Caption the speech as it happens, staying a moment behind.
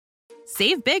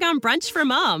Save big on brunch for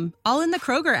mom, all in the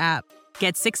Kroger app.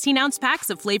 Get 16-ounce packs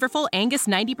of flavorful Angus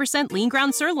 90% lean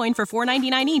ground sirloin for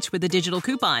 $4.99 each with a digital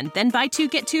coupon. Then buy 2,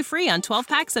 get 2 free on 12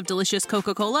 packs of delicious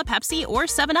Coca-Cola, Pepsi, or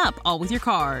 7-Up, all with your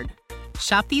card.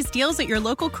 Shop these deals at your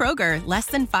local Kroger, less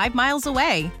than 5 miles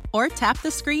away. Or tap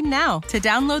the screen now to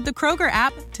download the Kroger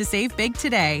app to save big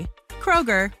today.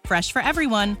 Kroger, fresh for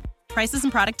everyone. Prices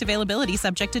and product availability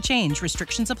subject to change.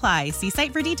 Restrictions apply. See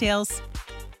site for details.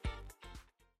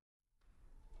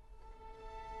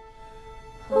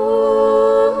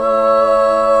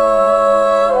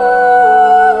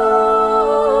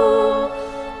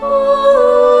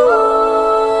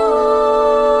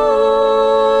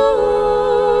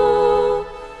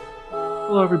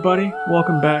 Hello everybody,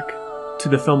 welcome back to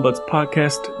the Film Buds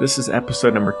podcast. This is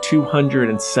episode number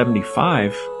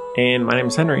 275, and my name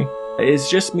is Henry.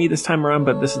 It's just me this time around,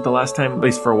 but this is the last time, at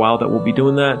least for a while, that we'll be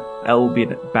doing that. Elle will be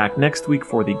back next week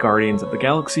for the Guardians of the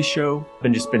Galaxy show.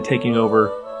 I've just been taking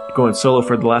over, going solo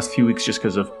for the last few weeks just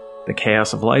because of the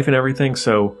chaos of life and everything,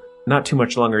 so not too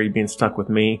much longer you being stuck with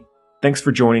me. Thanks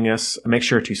for joining us. Make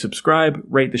sure to subscribe,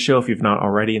 rate the show if you've not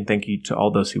already, and thank you to all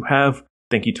those who have.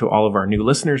 Thank you to all of our new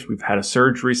listeners. We've had a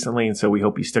surge recently, and so we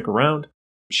hope you stick around.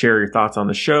 Share your thoughts on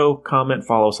the show, comment,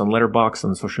 follow us on Letterboxd,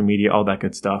 on social media, all that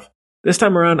good stuff. This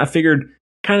time around, I figured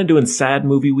kind of doing sad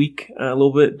movie week, a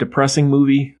little bit depressing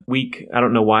movie week. I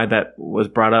don't know why that was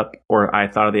brought up or I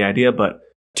thought of the idea, but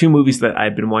 2 movies that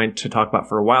I've been wanting to talk about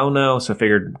for a while now, so I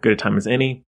figured good a time as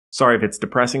any. Sorry if it's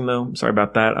depressing, though. Sorry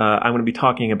about that. I'm going to be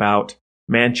talking about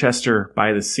Manchester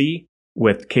by the Sea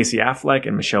with Casey Affleck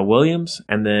and Michelle Williams,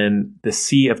 and then The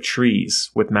Sea of Trees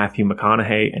with Matthew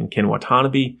McConaughey and Ken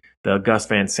Watanabe, the Gus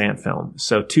Van Sant film.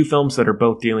 So 2 films that are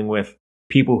both dealing with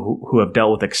people who have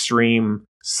dealt with extreme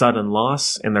sudden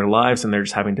loss in their lives, and they're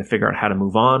just having to figure out how to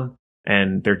move on,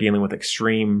 and they're dealing with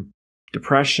extreme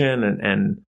depression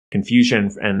and confusion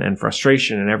and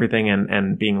frustration and everything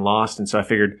and being lost. And so I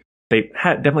figured they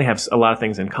definitely have a lot of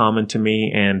things in common to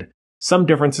me and some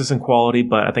differences in quality,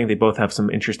 but I think they both have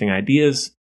some interesting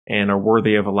ideas and are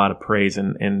worthy of a lot of praise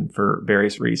and for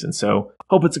various reasons. So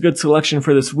hope it's a good selection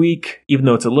for this week, even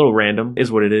though it's a little random,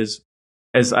 is what it is.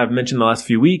 As I've mentioned the last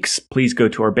few weeks, please go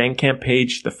to our Bandcamp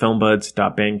page,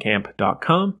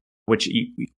 thefilmbuds.bandcamp.com, which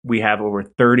we have over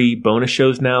 30 bonus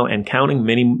shows now and counting,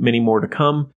 many, many more to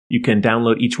come. You can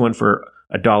download each one for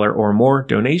 $1 or more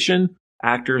donation.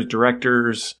 Actors,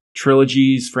 directors,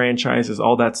 trilogies, franchises,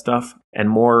 all that stuff, and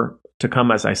more to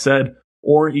come, as I said.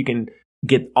 Or you can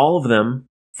get all of them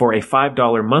for a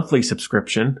 $5 monthly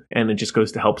subscription, and it just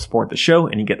goes to help support the show,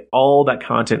 and you get all that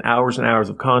content, hours and hours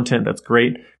of content. That's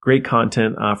great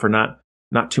content for not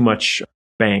too much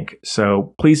bank.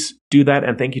 So please do that,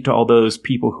 and thank you to all those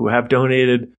people who have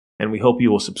donated, and we hope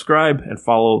you will subscribe and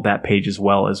follow that page as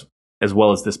well as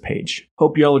this page.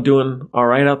 Hope y'all are doing all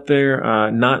right out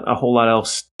there. Not a whole lot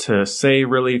else to say,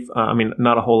 really.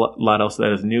 Not a whole lot else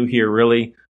that is new here,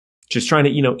 really. Just trying to,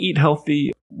 eat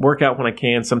healthy, work out when I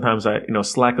can. Sometimes I,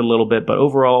 slack a little bit, but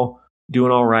overall,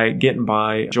 doing all right, getting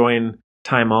by, enjoying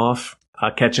time off,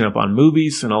 catching up on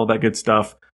movies and all that good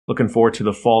stuff. Looking forward to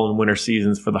the fall and winter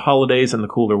seasons for the holidays and the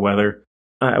cooler weather.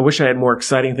 I wish I had more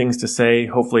exciting things to say.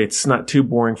 Hopefully it's not too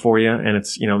boring for you, and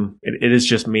it's, it is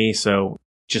just me, so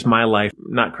just my life,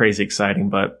 not crazy exciting,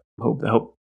 but I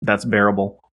hope that's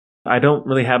bearable. I don't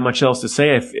really have much else to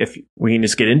say. If we can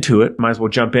just get into it, might as well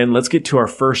jump in. Let's get to our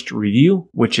first review,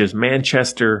 which is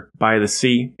Manchester by the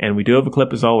Sea. And we do have a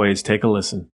clip as always. Take a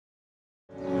listen.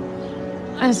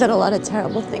 I said a lot of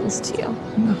terrible things to you.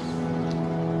 No.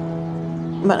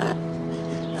 But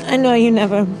I know you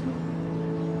never...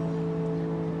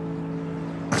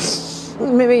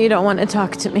 Maybe you don't want to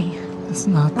talk to me. It's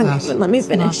not that. But let me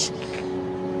finish.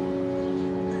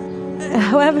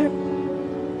 However...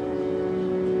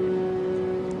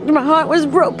 my heart was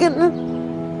broken.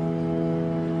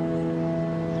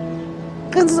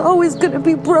 It's always gonna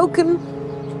be broken.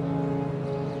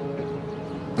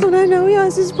 But I know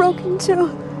yours is broken too.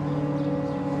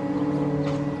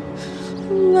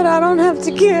 But I don't have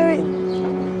to carry.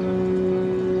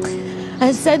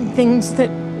 I said things that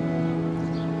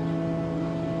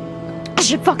I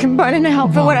should fucking burn in hell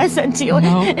for what I said to you.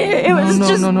 No, it was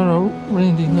just... No,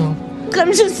 Randy, no.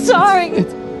 I'm just sorry.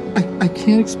 I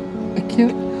can't...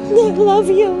 I love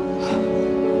you.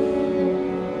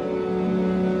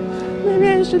 Maybe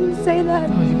I shouldn't say that.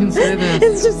 No, you can say that.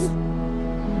 It's just...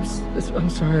 I'm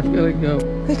sorry, I've got to go.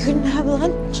 We couldn't have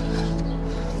lunch.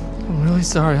 I'm really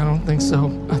sorry, I don't think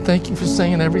so. I thank you for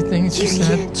saying everything that you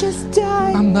said. You can't just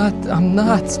die. I'm not.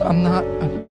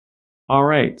 All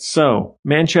right, so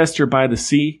Manchester by the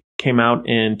Sea came out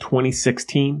in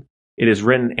 2016. It is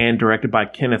written and directed by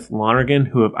Kenneth Lonergan,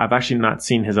 who I've actually not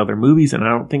seen his other movies, and I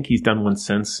don't think he's done one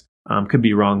since. Could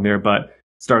be wrong there, but it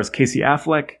stars Casey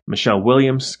Affleck, Michelle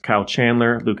Williams, Kyle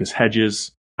Chandler, Lucas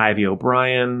Hedges, Ivy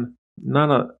O'Brien,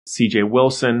 C.J.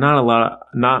 Wilson, not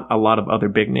a lot of other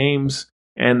big names.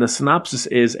 And the synopsis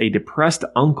is a depressed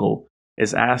uncle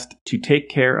is asked to take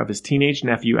care of his teenage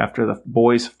nephew after the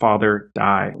boy's father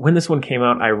died. When this one came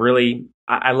out,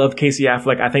 I love Casey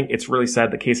Affleck. I think it's really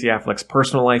sad that Casey Affleck's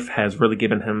personal life has really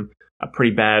given him a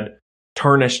pretty bad,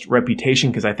 tarnished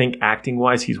reputation, because I think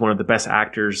acting-wise, he's one of the best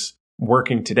actors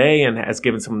working today and has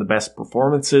given some of the best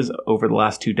performances over the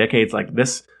last 2 decades. Like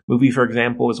this movie, for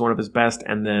example, is one of his best.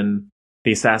 And then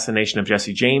The Assassination of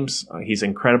Jesse James, he's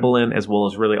incredible in, as well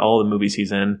as really all the movies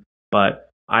he's in. But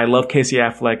I love Casey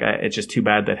Affleck. It's just too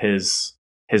bad that his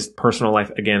personal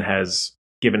life, again, has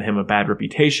given him a bad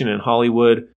reputation in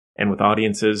Hollywood and with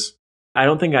audiences. I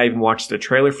don't think I even watched the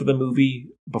trailer for the movie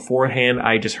beforehand.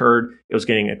 I just heard it was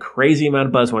getting a crazy amount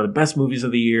of buzz, one of the best movies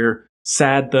of the year.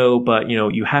 Sad though, but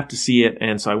you have to see it.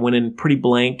 And so I went in pretty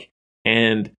blank,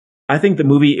 and I think the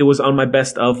movie, it was on my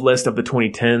best of list of the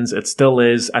 2010s. It still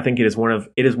is. I think it is one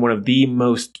of the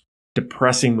most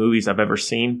depressing movies I've ever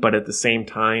seen, but at the same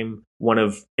time,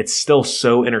 it's still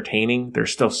so entertaining.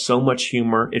 There's still so much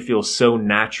humor. It feels so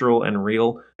natural and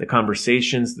real. The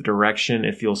conversations, the direction,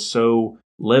 it feels so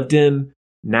lived in,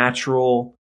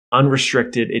 natural,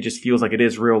 unrestricted. It just feels like it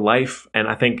is real life. And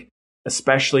I think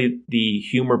especially the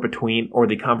humor or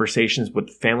the conversations with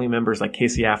family members like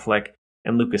Casey Affleck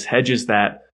and Lucas Hedges,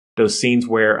 that those scenes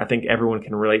where I think everyone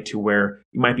can relate to, where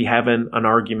you might be having an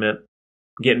argument,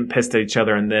 getting pissed at each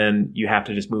other, and then you have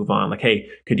to just move on. Like, hey,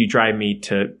 could you drive me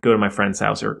to go to my friend's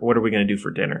house, or what are we going to do for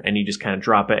dinner? And you just kind of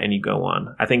drop it and you go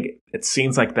on. I think it's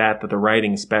scenes like that the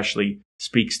writing especially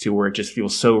speaks to, where it just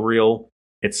feels so real.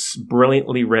 It's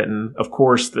brilliantly written. Of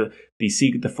course, the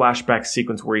flashback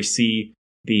sequence where you see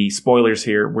the spoilers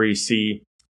here, where you see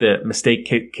the mistake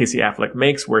Casey Affleck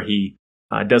makes, where he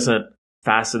doesn't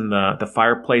fasten the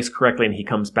fireplace correctly, and he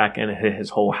comes back and his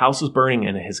whole house is burning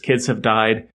and his kids have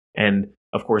died. And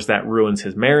of course, that ruins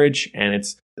his marriage. And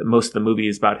most of the movie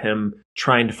is about him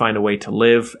trying to find a way to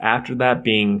live after that,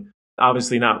 being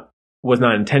obviously was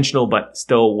not intentional, but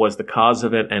still was the cause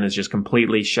of it, and is just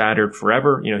completely shattered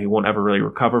forever. He won't ever really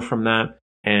recover from that.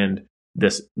 And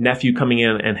this nephew coming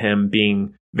in and him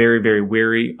being very, very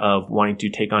weary of wanting to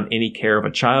take on any care of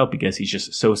a child, because he's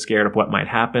just so scared of what might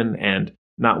happen, and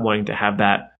not wanting to have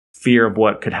that fear of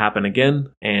what could happen again,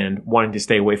 and wanting to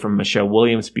stay away from Michelle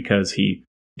Williams because he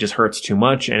just hurts too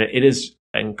much. And it is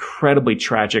an incredibly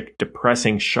tragic,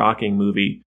 depressing, shocking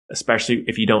movie, especially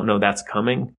if you don't know that's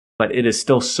coming. But it is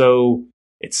still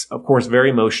it's of course very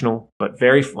emotional, but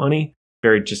very funny,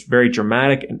 very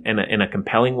dramatic in a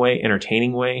compelling way,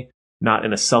 entertaining way, not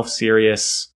in a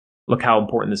self-serious, look how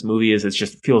important this movie is. It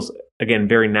just feels, again,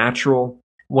 very natural.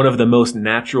 One of the most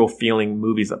natural feeling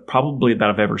movies that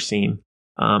I've ever seen.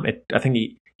 I think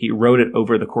he wrote it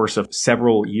over the course of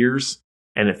several years,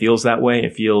 and it feels that way.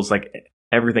 It feels like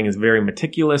everything is very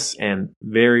meticulous and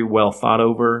very well thought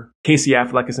over. Casey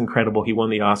Affleck is incredible. He won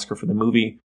the Oscar for the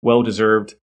movie. Well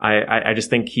deserved. I just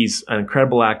think he's an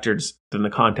incredible actor just in the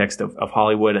context of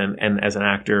Hollywood and as an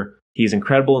actor. He's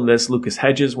incredible in this. Lucas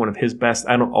Hedges, one of his best.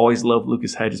 I don't always love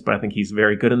Lucas Hedges, but I think he's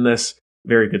very good in this.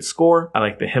 Very good score. I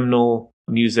like the hymnal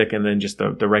music, and then just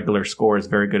the regular score is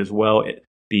very good as well.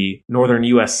 The northern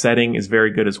U.S. setting is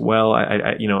very good as well.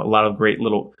 A lot of great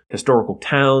little historical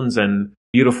towns and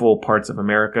beautiful parts of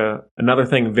America. Another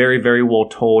thing, very, very well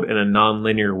told in a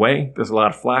non-linear way. There's a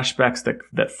lot of flashbacks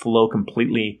that flow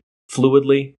completely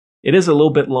fluidly. It is a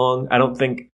little bit long. I don't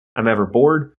think I'm ever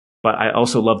bored, but I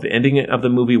also love the ending of the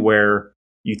movie, where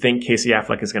you think Casey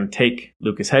Affleck is going to take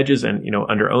Lucas Hedges and,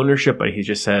 under ownership, but he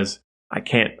just says, I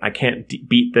can't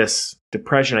beat this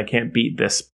depression. I can't beat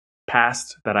this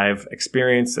past that I've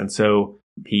experienced. And so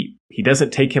he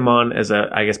doesn't take him on as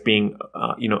being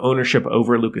ownership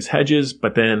over Lucas Hedges,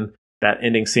 but then that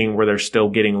ending scene where they're still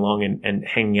getting along and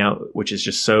hanging out, which is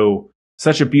just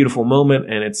such a beautiful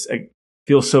moment. And it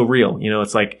feels so real.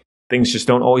 It's like things just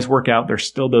don't always work out. There's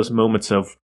still those moments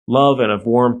of love and of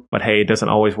warmth, but hey, it doesn't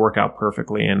always work out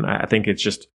perfectly. And I think it's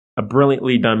just a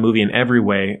brilliantly done movie in every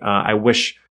way. I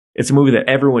wish it's a movie that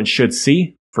everyone should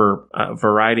see for a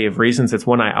variety of reasons. It's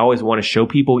one I always want to show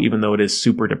people, even though it is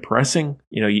super depressing.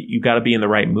 You got to be in the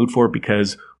right mood for it,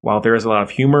 because while there is a lot of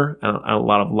humor and a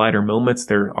lot of lighter moments,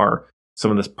 there are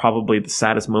some of probably the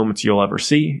saddest moments you'll ever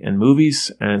see in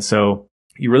movies. And so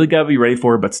you really got to be ready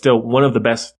for it, but still one of the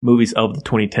best movies of the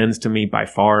 2010s to me by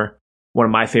far. One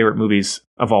of my favorite movies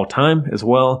of all time as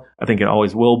well. I think it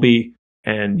always will be.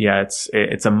 And yeah,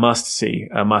 it's a must see,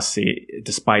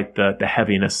 despite the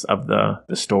heaviness of the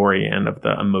story and of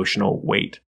the emotional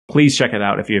weight. Please check it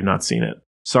out if you have not seen it.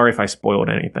 Sorry if I spoiled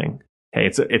anything. Hey,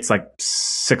 it's like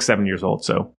 6-7 years old,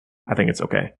 so I think it's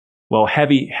okay. Well,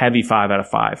 heavy 5 out of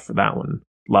 5 for that one.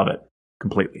 Love it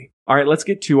completely. All right, let's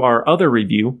get to our other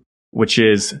review, which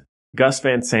is Gus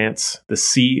Van Sant's The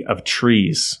Sea of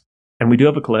Trees. And we do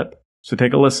have a clip, so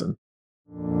take a listen.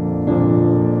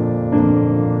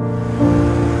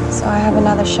 So I have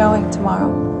another showing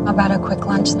tomorrow. How about a quick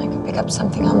lunch and I can pick up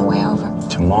something on the way over?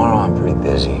 Tomorrow I'm pretty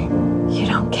busy. You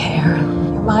don't care.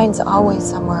 Your mind's always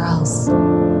somewhere else.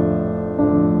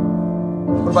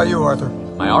 What about you, Arthur?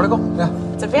 My article? Yeah.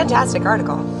 It's a fantastic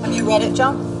article. Have you read it,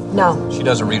 Joe? No. She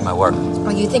doesn't read my work.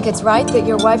 Well, you think it's right that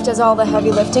your wife does all the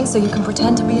heavy lifting so you can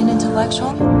pretend to be an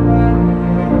intellectual?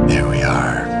 Here we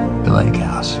are. The lake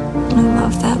house. I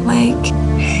love that lake.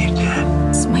 Hey, you did.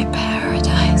 It's my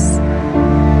paradise.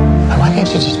 Why can't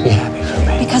you just be happy for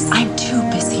me? Because I'm too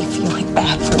busy feeling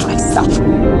bad for myself.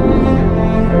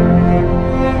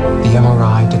 The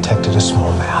MRI detected a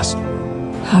small mass.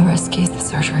 How risky is the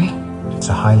surgery? It's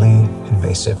a highly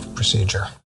invasive procedure.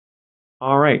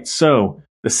 All right, so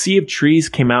The Sea of Trees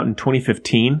came out in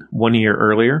 2015, 1 year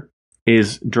earlier,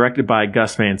 is directed by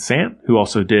Gus Van Sant, who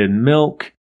also did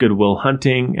Milk, Good Will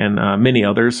Hunting, and many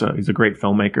others. He's a great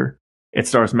filmmaker. It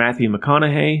stars Matthew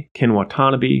McConaughey, Ken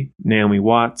Watanabe, Naomi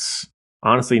Watts,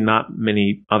 honestly not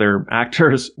many other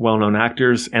actors, well-known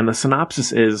actors, and the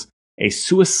synopsis is a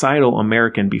suicidal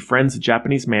American befriends a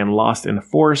Japanese man lost in a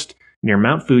forest near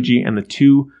Mount Fuji, and the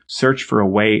two search for a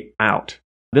way out.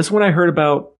 This one I heard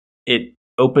about, it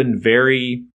opened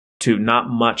to not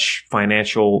much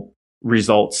financial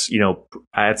results.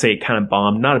 I'd say it kind of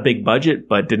bombed. Not a big budget,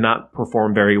 but did not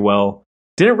perform very well.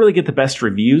 Didn't really get the best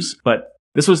reviews, but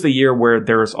this was the year where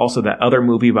there was also that other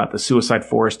movie about the suicide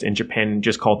forest in Japan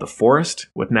just called The Forest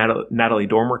with Natalie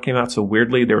Dormer came out. So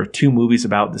weirdly, there were two movies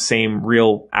about the same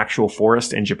real actual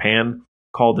forest in Japan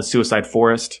called The Suicide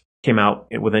Forest. Came out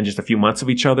within just a few months of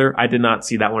each other. I did not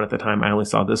see that one at the time. I only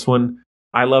saw this one.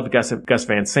 I loved Gus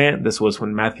Van Sant. This was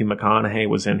when Matthew McConaughey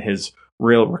was in his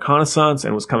real reconnaissance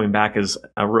and was coming back as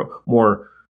a more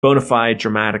bona fide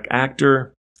dramatic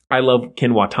actor. I love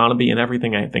Ken Watanabe and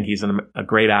everything. I think he's a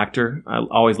great actor. I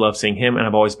always love seeing him, and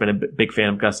I've always been a big fan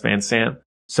of Gus Van Sant.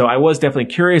 So I was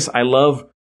definitely curious. I love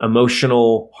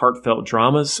emotional, heartfelt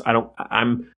dramas.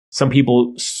 Some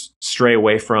people stray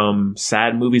away from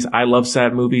sad movies. I love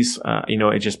sad movies.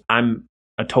 I'm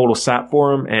a total sap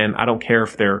for them, and I don't care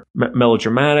if they're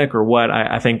melodramatic or what.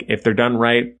 I think if they're done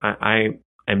right, I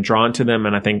am drawn to them,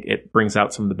 and I think it brings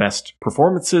out some of the best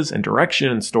performances and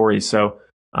direction and stories. So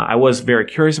I was very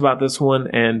curious about this one,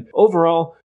 and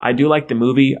overall, I do like the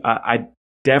movie. I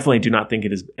definitely do not think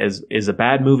it is a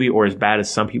bad movie or as bad as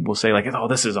some people say, like, oh,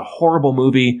 this is a horrible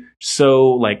movie, so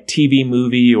like TV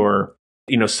movie or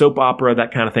soap opera,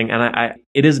 that kind of thing. And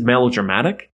it is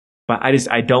melodramatic, but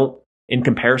I don't, in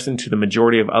comparison to the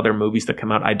majority of other movies that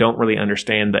come out, I don't really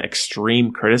understand the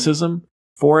extreme criticism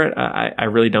for it. I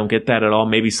really don't get that at all.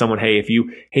 Maybe someone, hey, if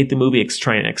you hate the movie,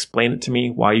 try and explain it to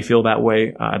me why you feel that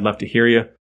way. I'd love to hear you.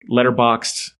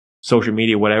 Letterboxd, social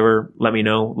media, whatever, let me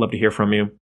know. Love to hear from you.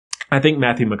 I think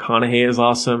Matthew McConaughey is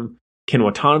awesome. Ken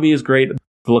Watanabe is great.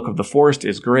 The look of the forest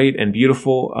is great and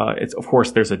beautiful. Of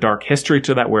course, there's a dark history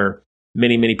to that where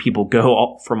many people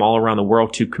go from all around the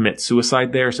world to commit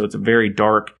suicide there. So it's a very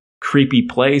dark, creepy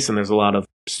place. And there's a lot of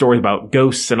stories about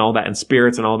ghosts and all that and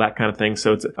spirits and all that kind of thing.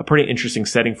 So it's a pretty interesting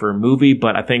setting for a movie.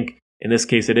 But I think in this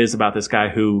case, it is about this guy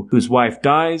whose wife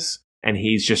dies and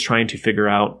he's just trying to figure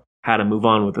out how to move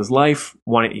on with his life.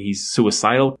 He's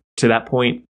suicidal to that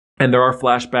point. And there are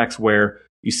flashbacks where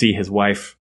you see his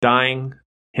wife dying,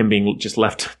 him being just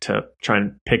left to try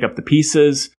and pick up the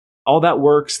pieces. All that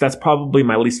works. That's probably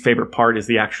my least favorite part, is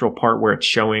the actual part where it's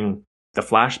showing the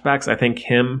flashbacks. I think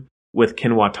him with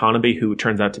Ken Watanabe, who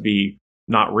turns out to be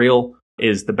not real,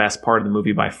 is the best part of the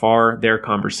movie by far. Their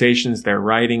conversations, their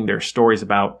writing, their stories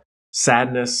about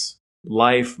sadness,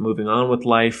 life, moving on with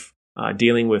life,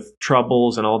 dealing with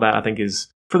troubles and all that, I think is,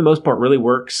 for the most part, really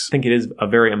works. I think it is a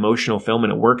very emotional film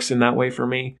and it works in that way for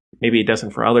me. Maybe it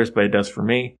doesn't for others, but it does for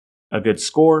me. A good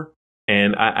score.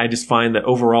 And I just find that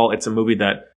overall it's a movie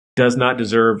that does not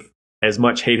deserve as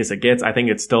much hate as it gets. I think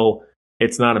it's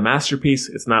not a masterpiece.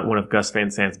 It's not one of Gus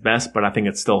Van Sant's best, but I think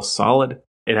it's still solid.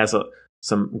 It has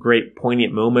some great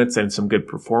poignant moments and some good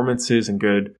performances and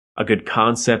a good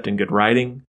concept and good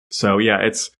writing. So yeah,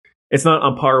 it's not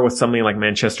on par with something like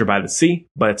Manchester by the Sea,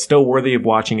 but it's still worthy of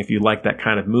watching if you like that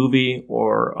kind of movie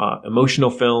or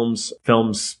emotional films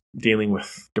dealing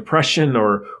with depression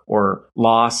or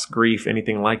loss, grief,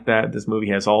 anything like that. This movie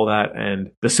has all that.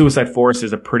 And the Suicide Forest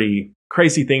is a pretty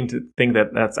crazy thing to think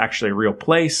that that's actually a real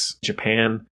place,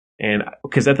 Japan. And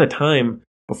because at the time,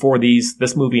 before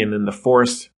this movie and then the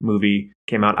Forest movie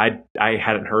came out, I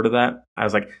hadn't heard of that. I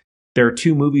was like, there are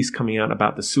 2 movies coming out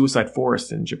about the Suicide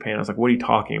Forest in Japan. I was like, what are you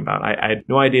talking about? I had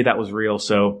no idea that was real.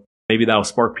 So maybe that'll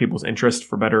spark people's interest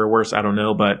for better or worse. I don't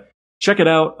know. But check it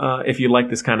out if you like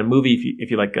this kind of movie. If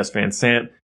you like Gus Van Sant,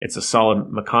 it's a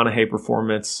solid McConaughey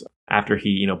performance after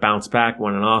he, bounced back,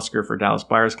 won an Oscar for Dallas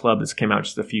Buyers Club. This came out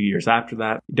just a few years after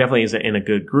that. Definitely is in a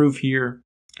good groove here.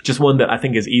 Just one that I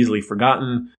think is easily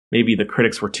forgotten. Maybe the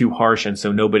critics were too harsh, and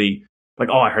so nobody like,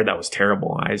 oh, I heard that was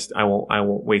terrible. I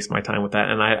won't waste my time with that.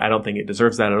 And I don't think it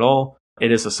deserves that at all.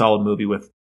 It is a solid movie with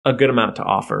a good amount to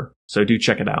offer. So do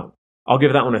check it out. I'll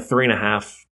give that one a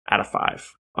 3.5 out of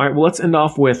 5. All right, well, let's end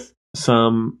off with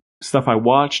some stuff I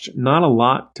watched. Not a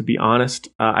lot, to be honest.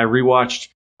 I rewatched,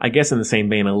 I guess in the same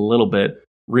vein a little bit,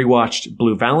 rewatched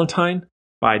Blue Valentine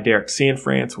by Derek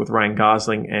Cianfrance with Ryan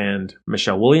Gosling and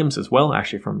Michelle Williams as well,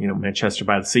 actually from, Manchester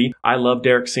by the Sea. I love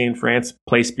Derek Cianfrance.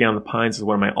 Place Beyond the Pines is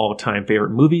one of my all-time favorite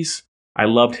movies. I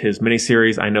loved his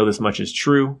miniseries, I Know This Much Is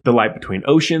True, The Light Between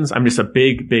Oceans. I'm just a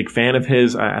big, big fan of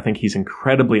his. I think he's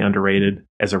incredibly underrated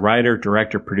as a writer,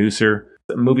 director, producer.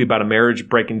 A movie about a marriage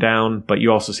breaking down, but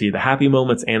you also see the happy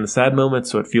moments and the sad moments,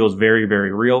 so it feels very,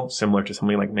 very real, similar to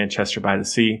something like Manchester by the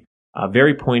Sea.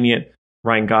 Very poignant.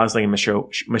 Ryan Gosling and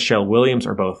Michelle Williams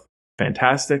are both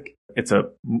fantastic. It's a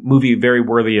movie very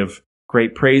worthy of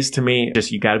great praise to me.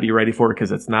 Just you got to be ready for it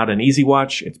because it's not an easy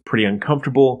watch. It's pretty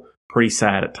uncomfortable, pretty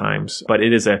sad at times, but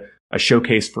it is a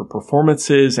showcase for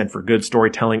performances and for good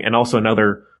storytelling, and also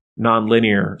another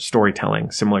non-linear storytelling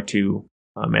similar to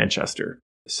Manchester.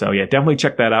 So yeah, definitely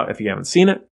check that out if you haven't seen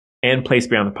it, and Place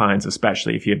Beyond the Pines,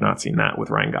 especially if you have not seen that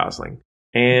with Ryan Gosling.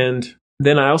 And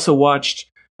then I also watched,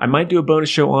 I might do a bonus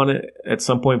show on it at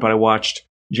some point, but I watched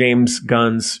James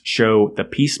Gunn's show, The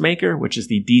Peacemaker, which is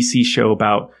the DC show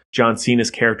about John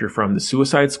Cena's character from The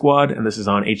Suicide Squad. And this is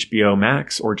on HBO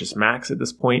Max, or just Max at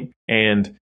this point.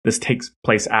 And this takes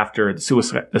place after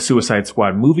the Suicide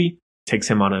Squad movie. Takes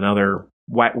him on another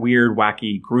weird,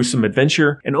 wacky, gruesome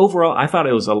adventure. And overall, I thought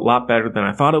it was a lot better than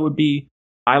I thought it would be.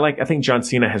 I think John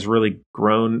Cena has really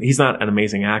grown. He's not an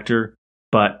amazing actor,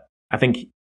 but I think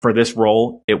for this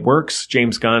role, it works.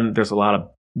 James Gunn, there's a lot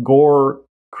of gore,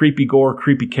 creepy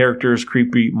characters,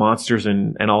 creepy monsters,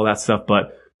 and all that stuff.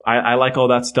 But I like all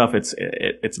that stuff.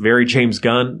 It's very James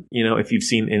Gunn. If you've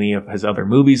seen any of his other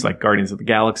movies like Guardians of the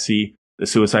Galaxy, The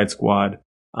Suicide Squad,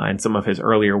 and some of his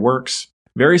earlier works.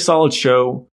 Very solid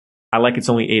show. I like it's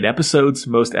only 8 episodes.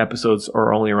 Most episodes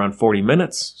are only around 40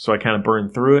 minutes, so I kind of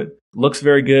burned through it. Looks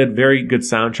very good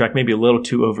soundtrack, maybe a little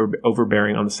too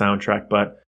overbearing on the soundtrack,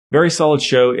 but very solid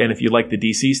show. And if you like the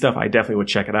DC stuff, I definitely would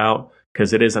check it out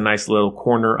because it is a nice little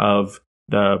corner of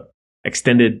the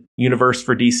extended universe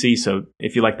for DC. So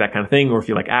if you like that kind of thing, or if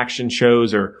you like action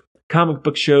shows or comic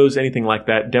book shows, anything like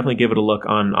that, definitely give it a look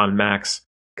on Max,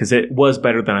 because it was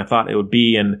better than I thought it would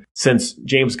be. And since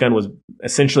James Gunn was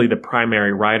essentially the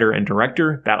primary writer and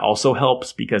director, that also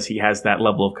helps because he has that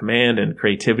level of command and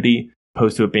creativity,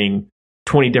 opposed to it being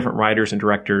 20 different writers and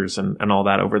directors and all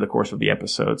that over the course of the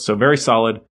episode. So very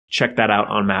solid. Check that out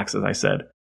on Max, as I said.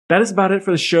 That is about it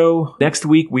for the show. Next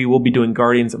week, we will be doing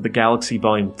Guardians of the Galaxy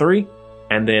Volume 3,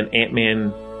 and then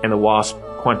Ant-Man and the Wasp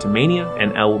Quantumania,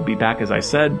 and Elle will be back, as I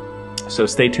said. So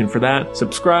stay tuned for that.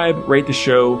 Subscribe, rate the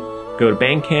show, go to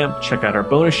Bandcamp, check out our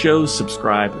bonus shows,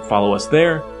 subscribe, follow us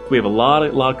there. We have a lot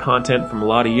of content from a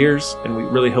lot of years, and we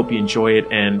really hope you enjoy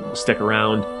it and stick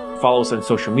around. Follow us on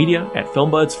social media at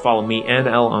FilmBuds. Follow me and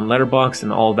Elle on Letterboxd,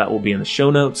 and all of that will be in the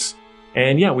show notes.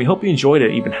 And yeah, we hope you enjoyed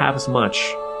it even half as much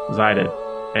as I did.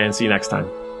 And see you next time.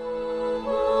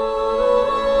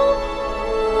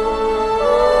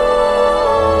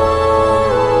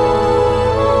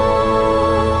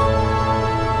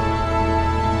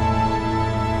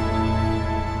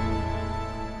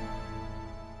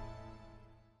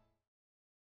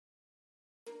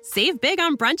 Save big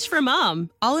on brunch for mom,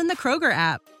 all in the Kroger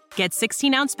app. Get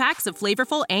 16-ounce packs of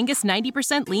flavorful Angus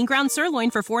 90% lean ground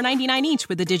sirloin for $4.99 each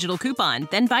with a digital coupon.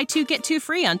 Then buy 2, get 2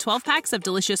 free on 12 packs of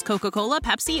delicious Coca-Cola,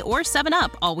 Pepsi, or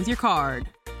 7-Up, all with your card.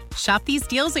 Shop these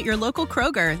deals at your local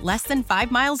Kroger, less than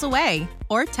 5 miles away.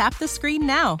 Or tap the screen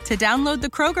now to download the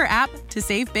Kroger app to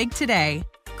save big today.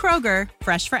 Kroger,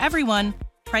 fresh for everyone.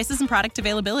 Prices and product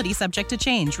availability subject to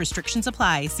change. Restrictions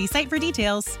apply. See site for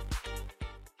details.